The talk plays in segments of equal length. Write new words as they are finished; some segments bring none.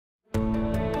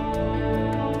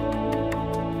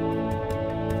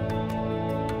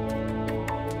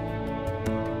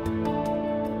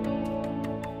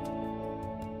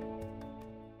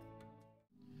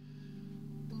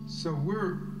So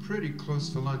we're pretty close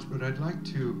to lunch, but I'd like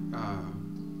to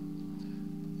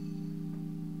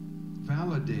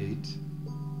validate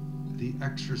the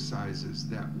exercises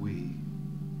that we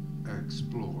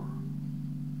explore.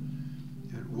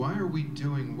 And why are we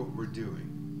doing what we're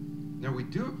doing? Now we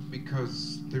do it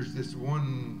because there's this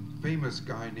one famous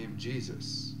guy named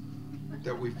Jesus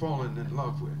that we've fallen in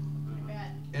love with.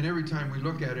 And every time we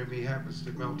look at him, he happens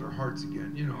to melt our hearts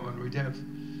again, you know, and we'd have,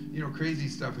 you know, crazy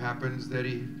stuff happens that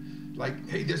he, like,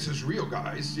 hey, this is real,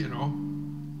 guys, you know.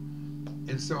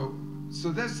 And so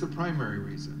that's the primary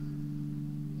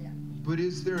reason. Yeah. But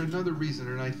is there another reason?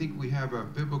 And I think we have a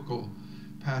biblical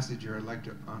passage here I'd like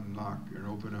to unlock and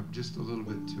open up just a little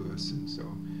bit to us. And so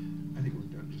I think we're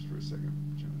done just for a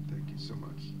second, John. Thank you so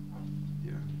much.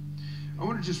 Yeah. I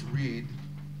want to just read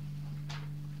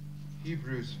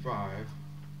Hebrews 5,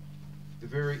 the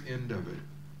very end of it.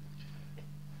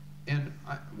 And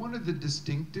one of the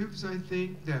distinctives, I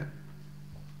think, that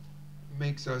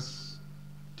makes us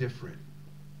different,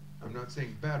 I'm not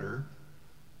saying better,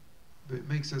 but it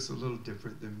makes us a little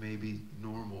different than maybe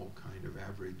normal kind of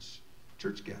average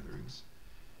church gatherings,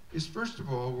 is first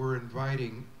of all, we're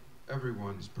inviting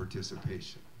everyone's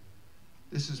participation.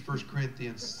 This is 1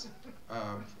 Corinthians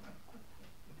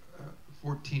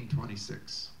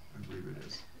 14:26, I believe it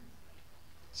is. It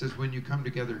says, when you come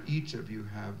together, each of you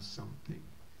have something.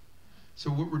 So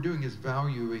what we're doing is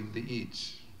valuing the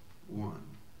each one.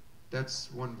 That's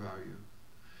one value.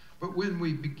 But when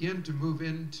we begin to move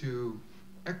into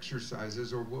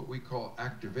exercises, or what we call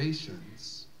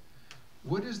activations,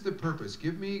 what is the purpose?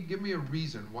 Give me a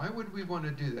reason. Why would we want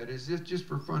to do that? Is it just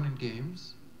for fun and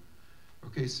games?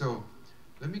 Okay, so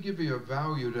let me give you a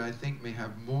value that I think may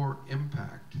have more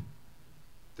impact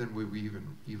than we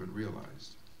even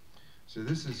realized. So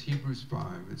this is Hebrews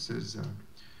 5. It says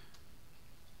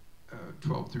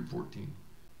 12 through 14.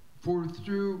 For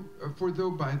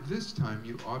though by this time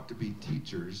you ought to be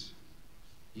teachers,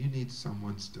 you need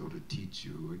someone still to teach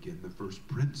you again the first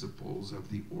principles of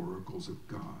the oracles of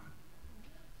God.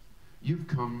 You've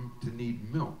come to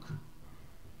need milk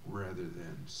rather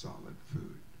than solid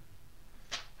food.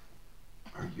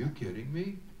 Are you kidding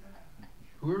me?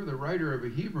 Whoever the writer of a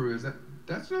Hebrew is,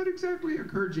 that's not exactly an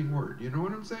encouraging word. You know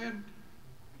what I'm saying?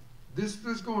 This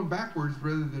is going backwards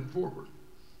rather than forward.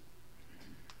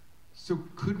 So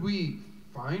could we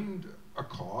find a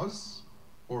cause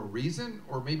or a reason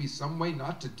or maybe some way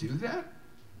not to do that?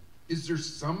 Is there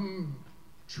some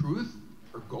truth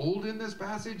or gold in this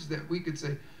passage that we could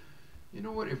say, you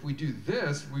know what, if we do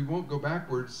this, we won't go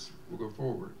backwards, we'll go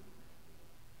forward?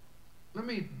 Let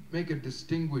me make a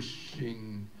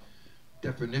distinguishing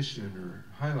definition or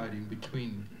highlighting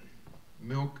between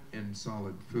milk and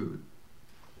solid food.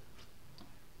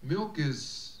 Milk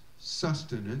is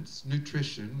sustenance,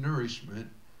 nutrition, nourishment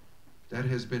that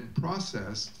has been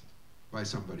processed by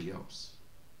somebody else.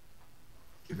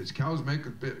 If it's cow's milk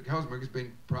has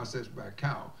been processed by a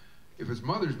cow. If it's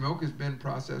mother's milk, it's been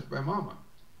processed by mama.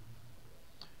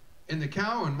 And the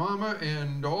cow and mama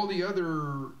and all the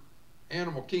other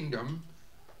animal kingdom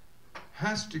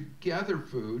has to gather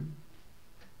food,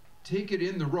 take it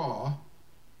in the raw,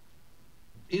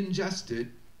 ingest it,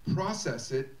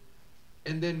 process it,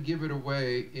 and then give it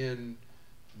away in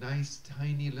nice,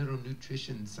 tiny little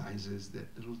nutrition sizes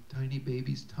that little tiny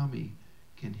baby's tummy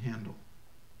can handle.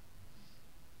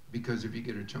 Because if you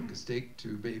get a chunk of steak to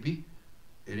a baby,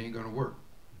 it ain't gonna work,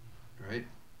 right?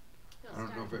 He'll I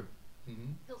don't starve. know if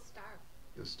He'll starve.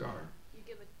 He'll starve. You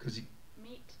give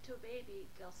meat to a baby,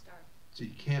 they'll starve. So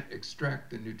you can't extract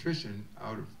the nutrition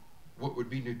out of what would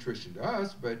be nutrition to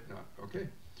us, but not, okay.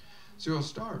 So he'll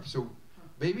starve. So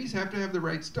babies have to have the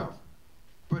right stuff.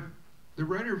 But the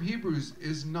writer of Hebrews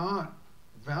is not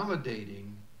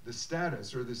validating the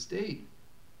status or the state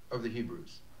of the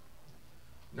Hebrews.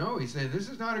 No, he's saying this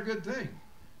is not a good thing.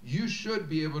 You should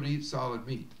be able to eat solid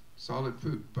meat, solid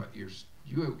food, but you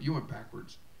went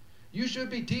backwards. You should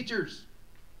be teachers.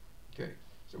 Okay,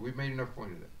 so we've made enough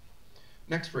point of that.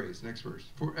 Next phrase, next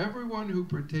verse. For everyone who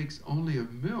partakes only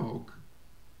of milk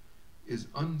is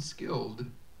unskilled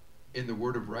in the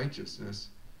word of righteousness,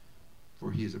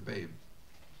 for he is a babe.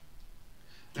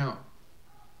 Now,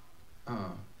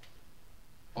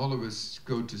 all of us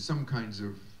go to some kinds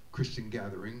of Christian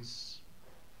gatherings.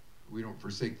 We don't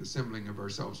forsake the assembling of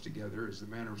ourselves together, as the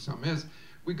manner of some is.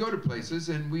 We go to places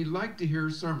and we like to hear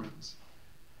sermons.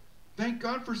 Thank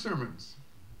God for sermons.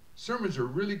 Sermons are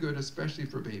really good, especially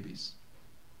for babies.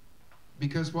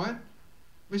 Because what?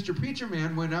 Mr. Preacher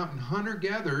Man went out and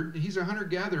hunter-gathered. He's a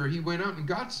hunter-gatherer. He went out and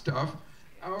got stuff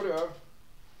out of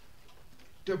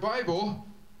the Bible.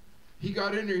 He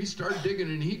got in there, he started digging,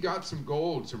 and he got some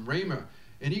gold, some rhema.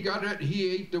 And he got it, he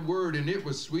ate the word, and it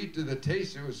was sweet to the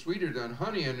taste. It was sweeter than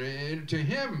honey, and to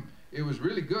him, it was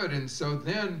really good. And so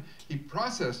then he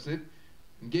processed it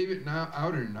and gave it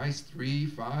out in a nice 3,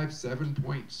 5,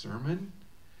 7-point sermon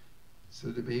so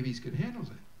the babies could handle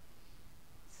it.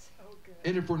 So good.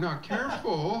 And if we're not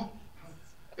careful,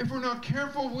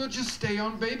 we'll just stay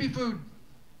on baby food.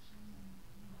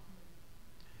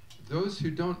 Those who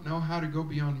don't know how to go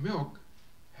beyond milk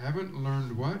haven't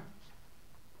learned what?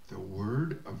 The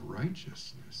word of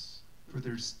righteousness, for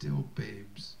they're still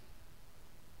babes.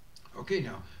 Okay,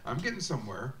 now, I'm getting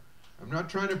somewhere. I'm not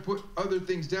trying to put other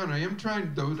things down. I am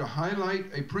trying, though, to highlight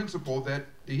a principle that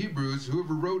the Hebrews,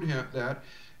 whoever wrote that,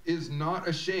 is not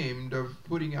ashamed of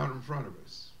putting out in front of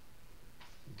us.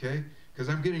 Okay? Because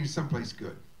I'm getting someplace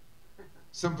good.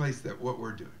 Someplace that what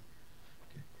we're doing.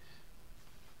 Okay.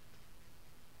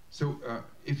 So,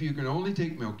 if you can only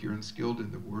take milk, you're unskilled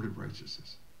in the word of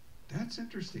righteousness. That's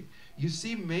interesting. You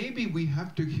see, maybe we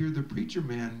have to hear the preacher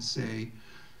man say,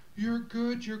 you're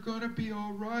good, you're going to be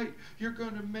all right, you're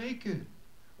going to make it.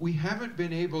 We haven't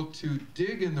been able to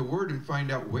dig in the word and find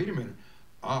out, wait a minute,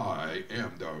 I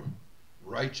am the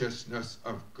righteousness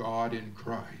of God in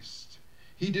Christ.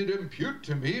 He did impute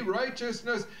to me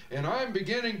righteousness, and I'm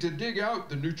beginning to dig out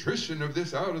the nutrition of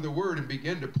this out of the word and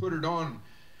begin to put it on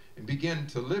and begin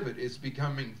to live it. It's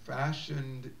becoming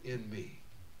fashioned in me.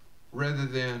 Rather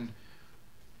than,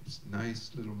 it's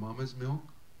nice little mama's milk,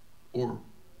 or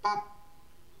pop,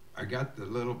 I got the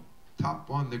little top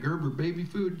on the Gerber baby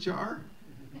food jar.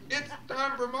 It's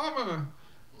time for mama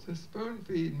to spoon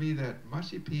feed me that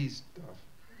mushy pea stuff.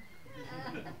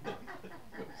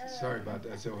 Sorry about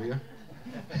that, Sylvia.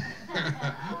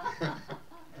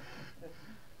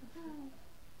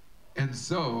 And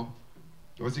so,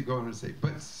 what's he going to say?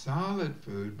 But solid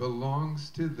food belongs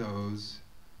to those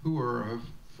who are of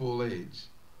full age.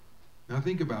 Now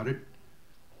think about it.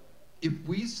 If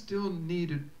we still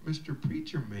needed Mr.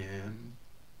 Preacher Man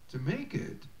to make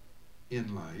it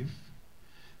in life,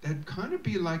 that'd kind of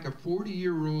be like a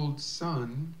 40-year-old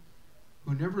son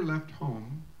who never left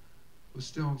home was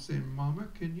still saying, Mama,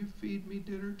 can you feed me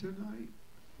dinner tonight?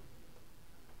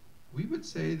 We would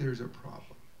say there's a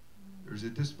problem. There's a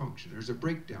dysfunction. There's a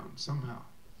breakdown somehow.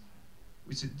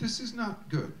 We said, this is not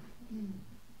good.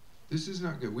 This is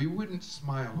not good. We wouldn't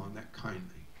smile on that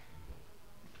kindly.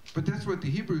 But that's what the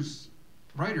Hebrews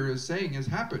writer is saying has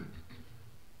happened.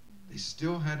 They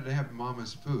still had to have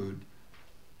mama's food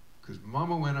because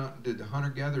mama went out and did the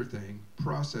hunter-gatherer thing,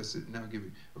 process it, and now give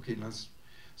it. Okay,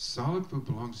 solid food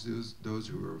belongs to those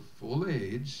who are of full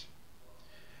age,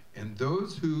 and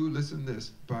those who, listen to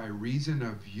this, by reason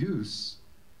of use,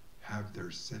 have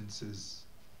their senses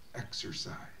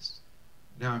exercised.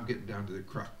 Now I'm getting down to the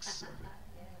crux of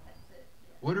it.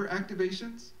 What are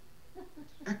activations?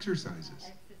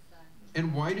 Exercises.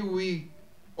 And why do we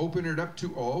open it up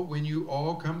to all when you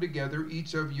all come together,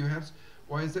 each of you has,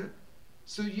 why is that?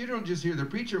 So you don't just hear the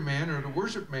preacher man or the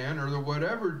worship man or the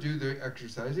whatever do the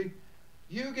exercising.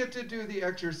 You get to do the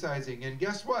exercising. And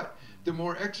guess what? The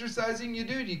more exercising you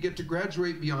do, you get to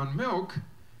graduate beyond milk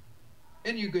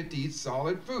and you get to eat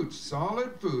solid food.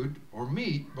 Solid food or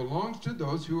meat belongs to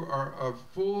those who are of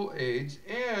full age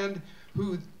and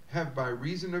who have by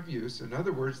reason of use, in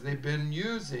other words, they've been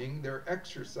using their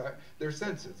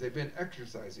senses. They've been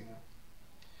exercising them.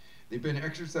 They've been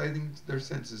exercising their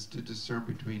senses to discern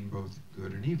between both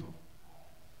good and evil.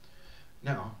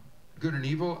 Now, good and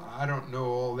evil, I don't know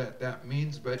all that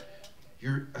means, but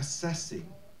you're assessing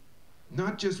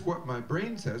not just what my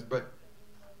brain says, but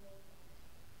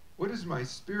what is my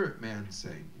spirit man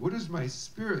saying? What is my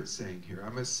spirit saying here?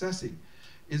 I'm assessing.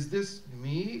 Is this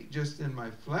me just in my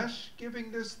flesh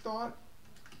giving this thought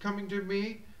coming to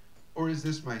me? Or is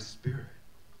this my spirit?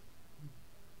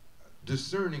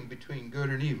 Discerning between good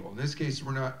and evil. In this case,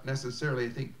 we're not necessarily, I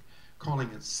think, calling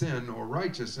it sin or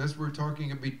righteousness. We're talking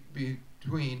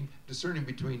discerning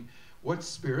between what's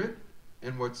spirit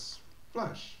and what's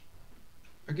flesh.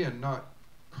 Again, not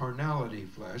carnality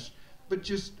flesh, but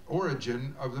just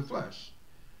origin of the flesh.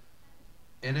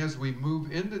 And as we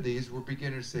move into these, we're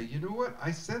beginning to say, you know what,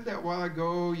 I said that a while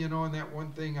ago, and that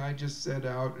one thing I just said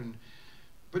out,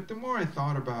 but the more I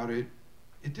thought about it,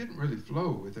 it didn't really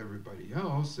flow with everybody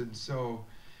else, and so,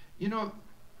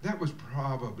 that was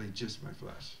probably just my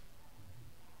flesh.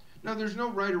 Now, there's no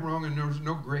right or wrong, and there's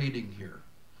no grading here.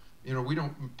 We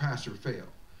don't pass or fail,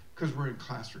 because we're in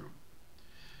classroom.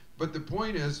 But the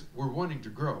point is, we're wanting to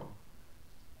grow.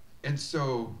 And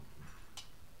so,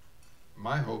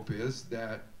 my hope is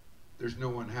that there's no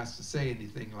one has to say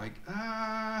anything like,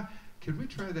 can we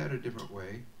try that a different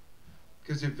way?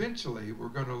 Because eventually we're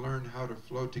going to learn how to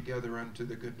flow together unto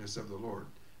the goodness of the Lord.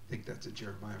 think that's a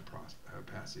Jeremiah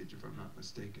passage, if I'm not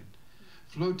mistaken.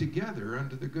 Flow together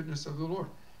unto the goodness of the Lord.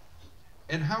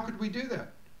 And how could we do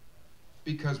that?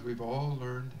 Because we've all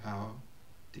learned how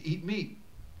to eat meat,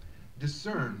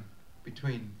 discern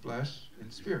between flesh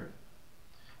and spirit.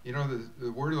 You know,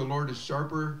 the word of the Lord is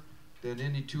sharper than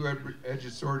any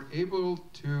two-edged sword, able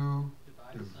to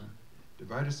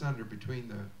divide asunder between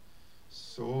the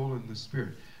soul and the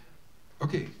spirit.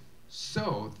 Okay,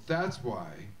 so that's why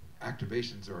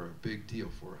activations are a big deal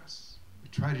for us. We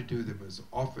try to do them as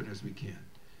often as we can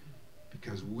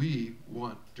because we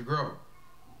want to grow,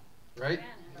 right?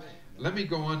 Let me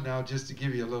go on now just to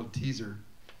give you a little teaser.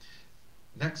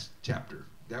 Next chapter.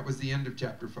 That was the end of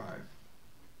chapter 5.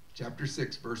 Chapter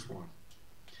 6, verse 1.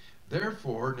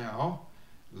 Therefore, now,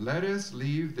 let us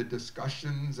leave the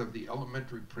discussions of the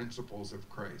elementary principles of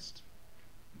Christ.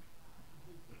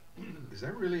 Is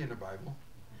that really in the Bible?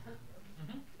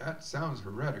 That sounds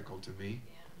heretical to me.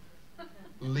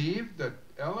 Leave the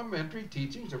elementary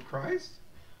teachings of Christ?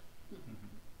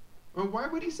 Well, why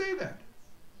would he say that?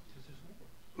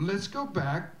 Let's go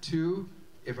back to,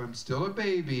 if I'm still a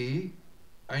baby,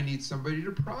 I need somebody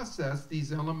to process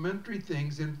these elementary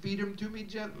things and feed them to me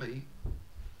gently.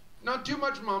 Not too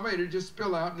much, Mama. It'll just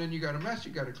spill out, and then you got a mess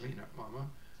you got to clean up, Mama.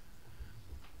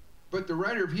 But the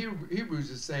writer of Hebrews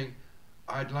is saying,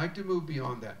 I'd like to move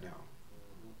beyond that now.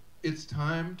 It's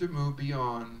time to move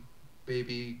beyond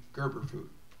baby Gerber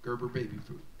baby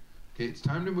food. Okay, it's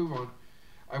time to move on.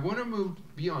 I want to move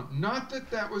beyond. Not that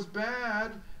that was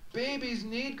bad. Babies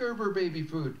need Gerber baby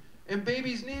food, and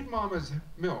babies need Mama's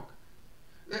milk.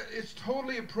 It's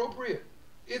totally appropriate.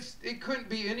 It couldn't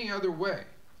be any other way.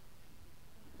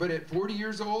 But at 40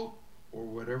 years old, or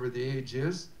whatever the age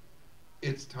is,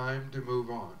 it's time to move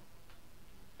on.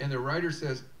 And the writer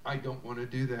says, I don't want to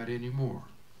do that anymore.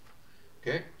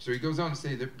 Okay? So he goes on to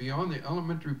say that beyond the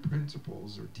elementary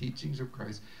principles or teachings of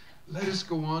Christ, let us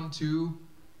go on to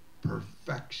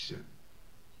perfection.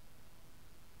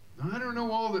 Now, I don't know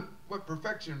what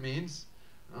perfection means.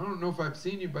 I don't know if I've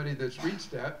seen anybody that's reached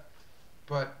that.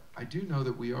 But I do know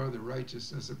that we are the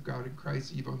righteousness of God in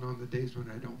Christ, even on the days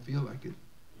when I don't feel like it.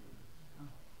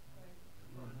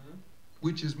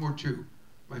 Which is more true,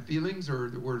 my feelings or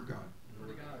the Word of God?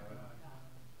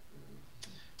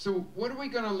 So what are we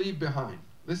going to leave behind?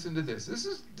 Listen to this. This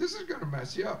is going to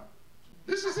mess you up.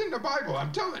 This is in the Bible,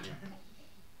 I'm telling you.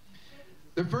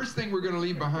 The first thing we're going to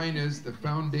leave behind is the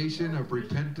foundation of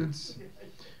repentance.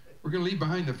 We're going to leave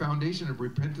behind the foundation of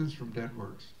repentance from dead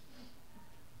works.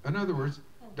 In other words,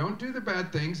 don't do the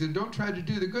bad things and don't try to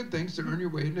do the good things to earn your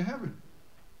way into heaven.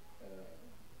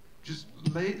 Just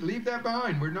leave that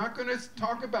behind. We're not going to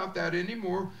talk about that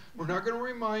anymore. We're not going to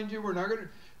remind you.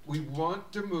 We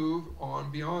want to move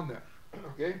on beyond that.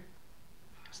 Okay?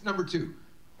 It's number 2.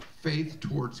 Faith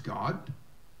towards God.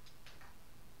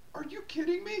 Are you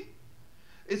kidding me?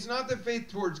 It's not that faith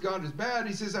towards God is bad.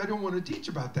 He says, I don't want to teach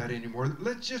about that anymore.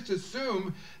 Let's just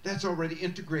assume that's already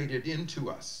integrated into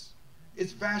us.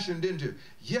 It's fashioned into,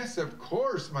 yes, of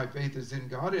course, my faith is in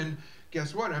God. And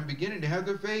guess what? I'm beginning to have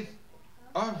the faith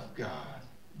of God.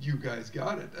 You guys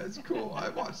got it. That's cool. I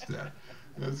watched that.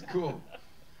 That's cool.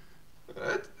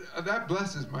 That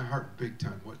blesses my heart big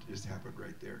time, what just happened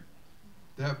right there.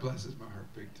 That blesses my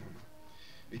heart big time.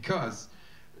 Because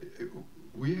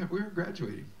we're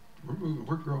graduating. We're moving.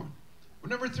 We're growing. Well,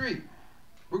 number 3,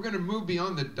 we're going to move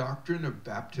beyond the doctrine of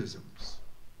baptisms.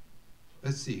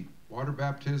 Let's see. Water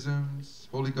baptisms,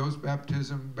 Holy Ghost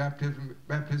baptism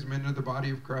into the body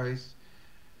of Christ.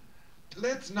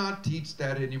 Let's not teach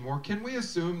that anymore. Can we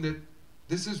assume that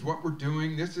this is what we're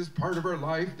doing? This is part of our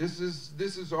life. This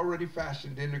is already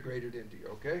fashioned, integrated into you,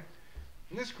 okay?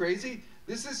 Isn't this crazy?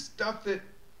 This is stuff that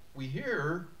we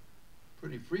hear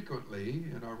pretty frequently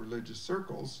in our religious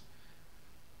circles.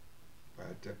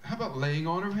 But how about laying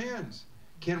on of hands?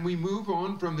 Can we move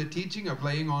on from the teaching of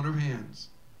laying on of hands?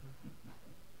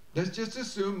 Let's just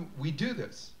assume we do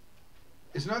this.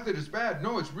 It's not that it's bad.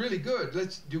 No, it's really good.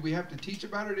 Do we have to teach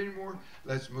about it anymore?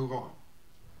 Let's move on.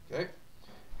 Okay?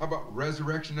 How about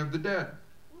resurrection of the dead?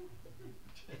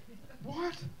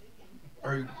 What?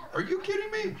 Are you kidding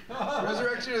me?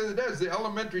 Resurrection of the dead is the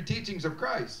elementary teachings of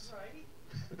Christ.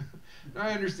 Now,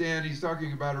 I understand he's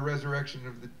talking about a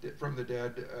resurrection from the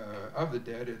dead, of the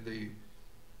dead in the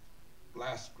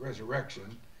last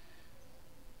resurrection.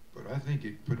 But I think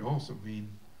it could also mean,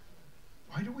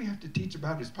 why do we have to teach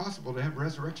about it's possible to have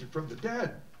resurrection from the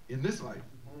dead in this life?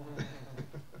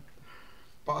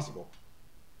 Possible.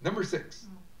 Number 6.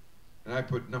 And I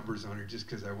put numbers on here just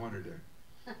because I wanted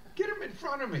to get them in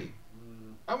front of me.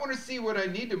 I want to see what I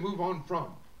need to move on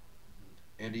from.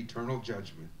 And eternal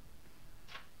judgment.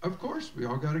 Of course, we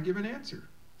all got to give an answer.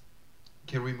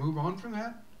 Can we move on from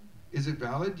that? Is it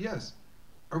valid? Yes.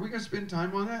 Are we going to spend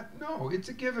time on that? No, it's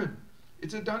a given.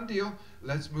 It's a done deal.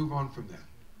 Let's move on from that.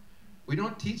 We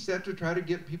don't teach that to try to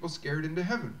get people scared into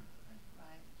heaven.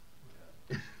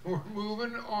 Right. We're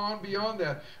moving on beyond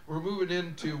that. We're moving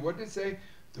into, what did it say?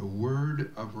 The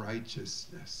word of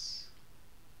righteousness.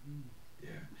 Yeah.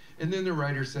 And then the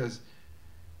writer says,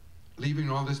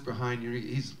 leaving all this behind,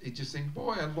 he's just saying,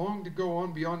 boy, I long to go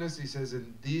on beyond this. He says,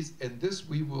 and this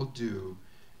we will do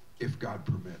if God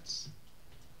permits.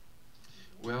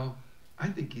 Well, I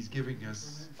think he's giving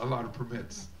us a lot of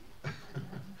permits.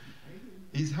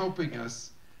 He's helping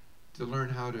us to learn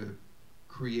how to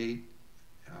create,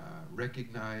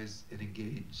 recognize, and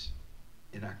engage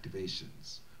in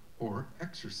activations or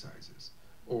exercises.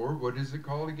 Or what is it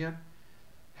called again?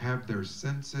 Have their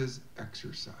senses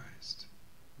exercised.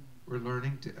 We're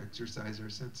learning to exercise our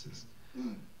senses.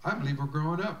 I believe we're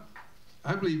growing up.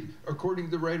 I believe, according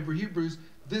to the writer of Hebrews,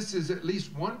 this is at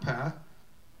least one path.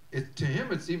 To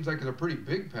him, it seems like it's a pretty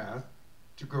big path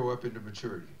to grow up into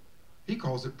maturity. He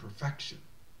calls it perfection.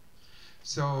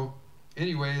 So,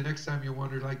 anyway, the next time you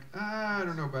wonder, like, I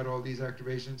don't know about all these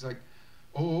activations, like,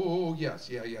 oh, yes,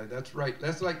 yeah, that's right.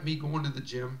 That's like me going to the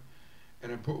gym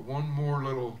and I put one more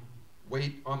little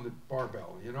weight on the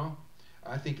barbell, you know?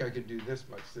 I think I can do this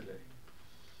much today.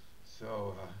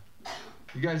 So,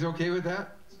 you guys okay with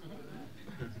that?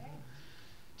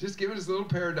 Just giving us a little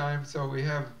paradigm so we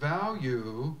have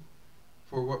value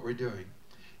for what we're doing.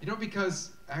 You know,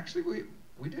 because actually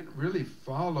we didn't really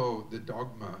follow the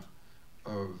dogma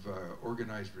of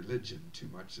organized religion too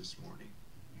much this morning.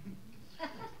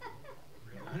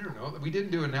 I don't know. We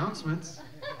didn't do announcements.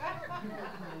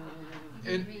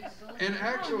 And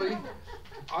actually,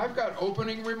 I've got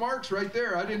opening remarks right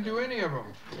there. I didn't do any of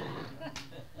them.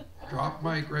 Drop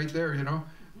mic right there, you know.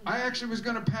 I actually was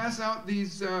going to pass out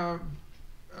these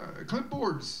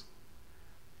clipboards,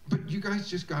 but you guys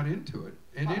just got into it,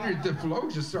 and then the flow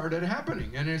just started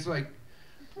happening, and it's like,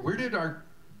 where did our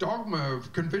dogma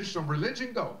of conventional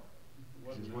religion go?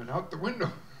 It just went out the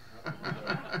window.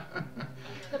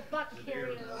 The buck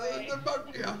carried it away.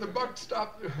 The buck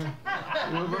stopped.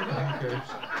 Okay.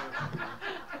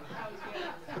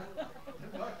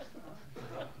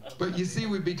 But you see,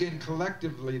 we begin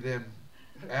collectively then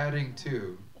adding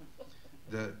to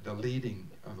the leading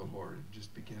of the Lord, and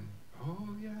just begin,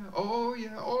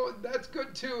 oh, that's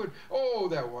good too, and oh,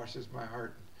 that washes my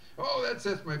heart, oh, that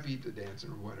sets my feet to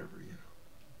dancing, or whatever, you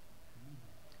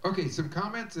know. Okay, some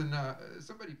comments, and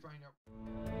somebody find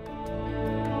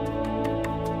out.